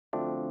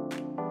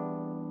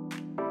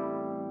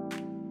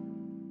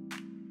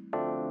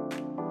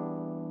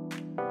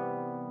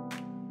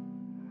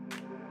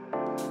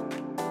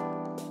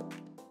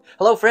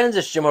Hello friends,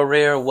 it's Jim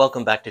O'Rear.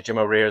 Welcome back to Jim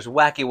O'Rear's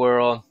Wacky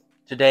World.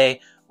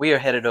 Today we are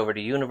headed over to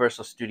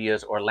Universal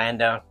Studios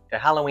Orlando to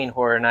Halloween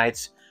Horror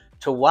Nights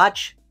to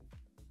watch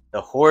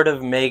the Horde of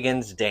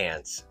Megans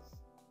dance.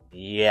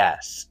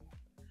 Yes.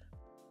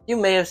 You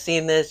may have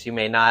seen this, you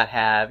may not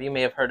have, you may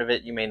have heard of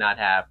it, you may not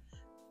have.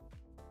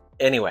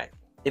 Anyway,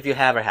 if you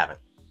have or haven't.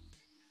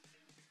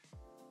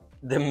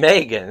 The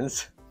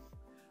Megans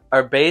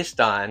are based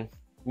on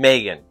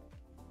Megan,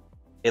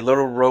 a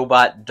little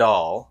robot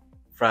doll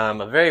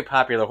from a very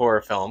popular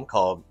horror film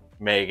called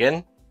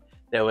Megan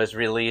that was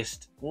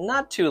released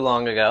not too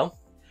long ago.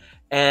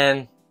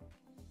 And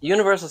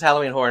Universal's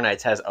Halloween Horror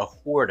Nights has a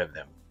horde of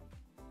them.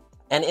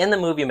 And in the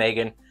movie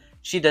Megan,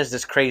 she does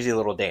this crazy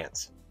little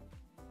dance.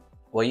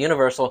 Well,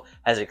 Universal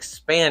has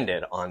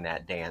expanded on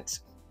that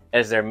dance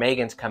as their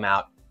Megans come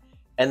out,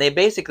 and they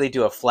basically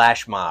do a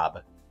flash mob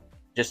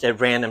just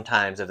at random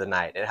times of the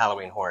night at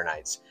Halloween Horror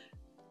Nights.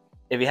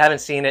 If you haven't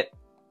seen it,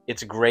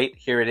 it's great.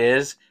 Here it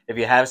is. If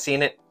you have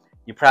seen it,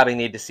 you probably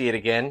need to see it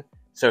again.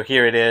 So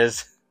here it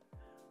is.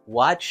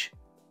 Watch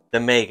the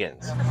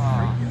Megans.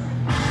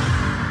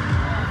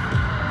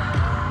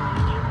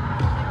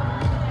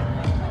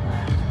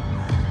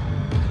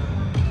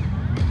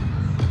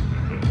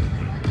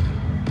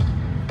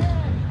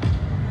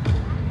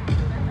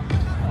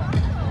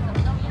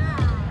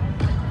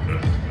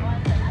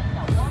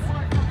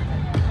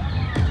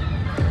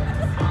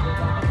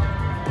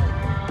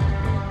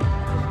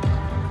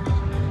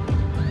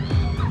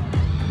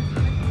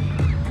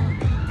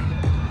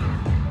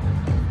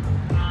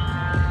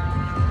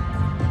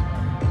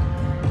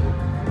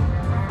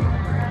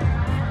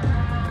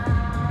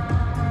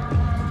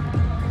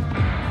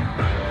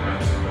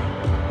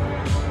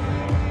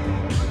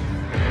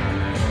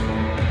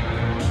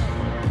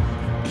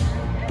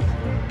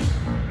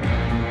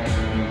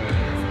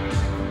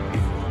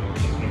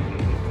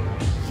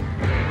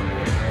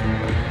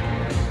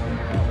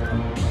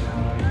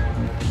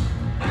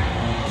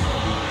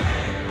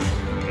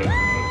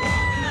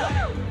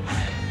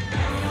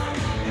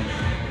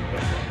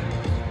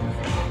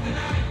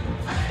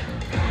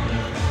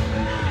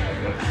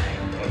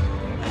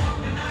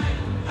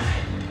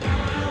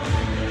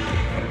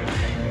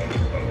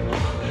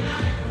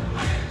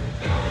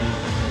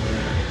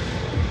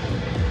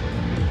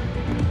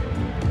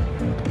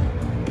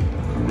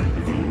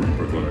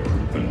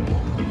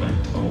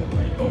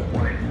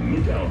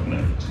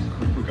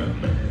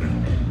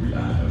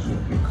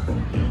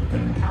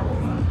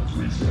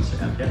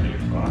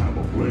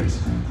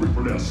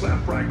 Creeper, they'll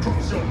slap right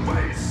across your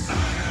face.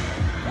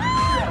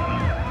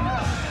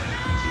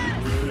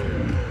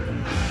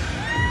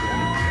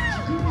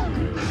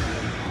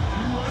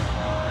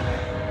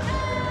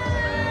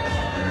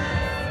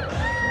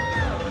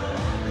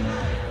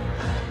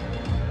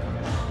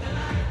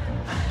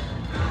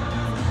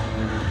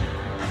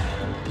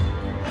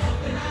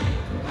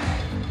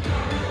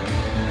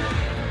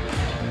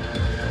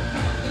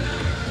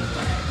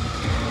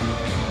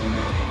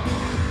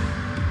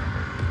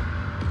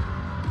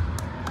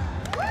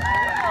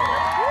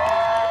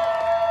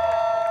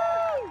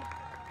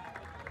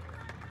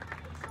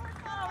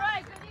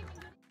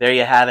 There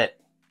you have it.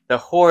 The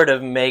Horde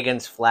of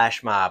Megan's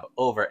flash mob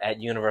over at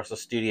Universal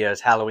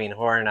Studios Halloween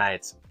Horror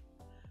Nights.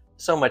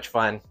 So much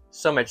fun,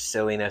 so much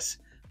silliness.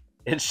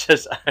 It's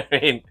just, I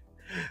mean,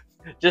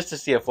 just to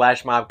see a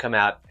flash mob come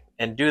out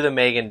and do the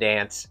Megan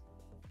dance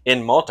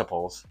in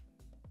multiples.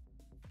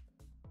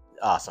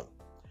 Awesome.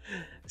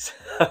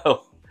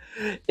 So,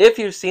 if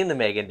you've seen the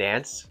Megan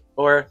dance,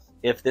 or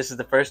if this is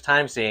the first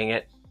time seeing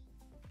it,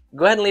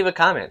 go ahead and leave a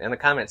comment in the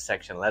comments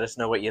section. Let us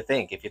know what you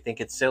think. If you think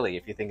it's silly,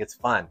 if you think it's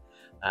fun,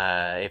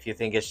 if you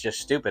think it's just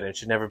stupid and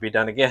should never be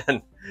done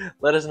again,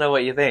 let us know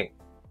what you think.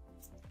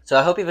 So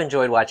I hope you've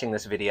enjoyed watching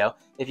this video.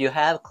 If you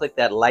have, click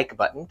that like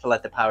button to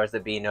let the powers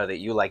that be know that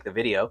you like the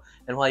video.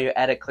 And while you're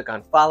at it, click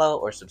on follow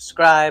or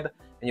subscribe,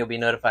 and you'll be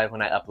notified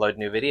when I upload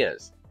new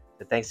videos.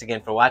 So thanks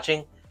again for watching,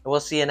 and we'll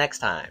see you next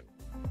time.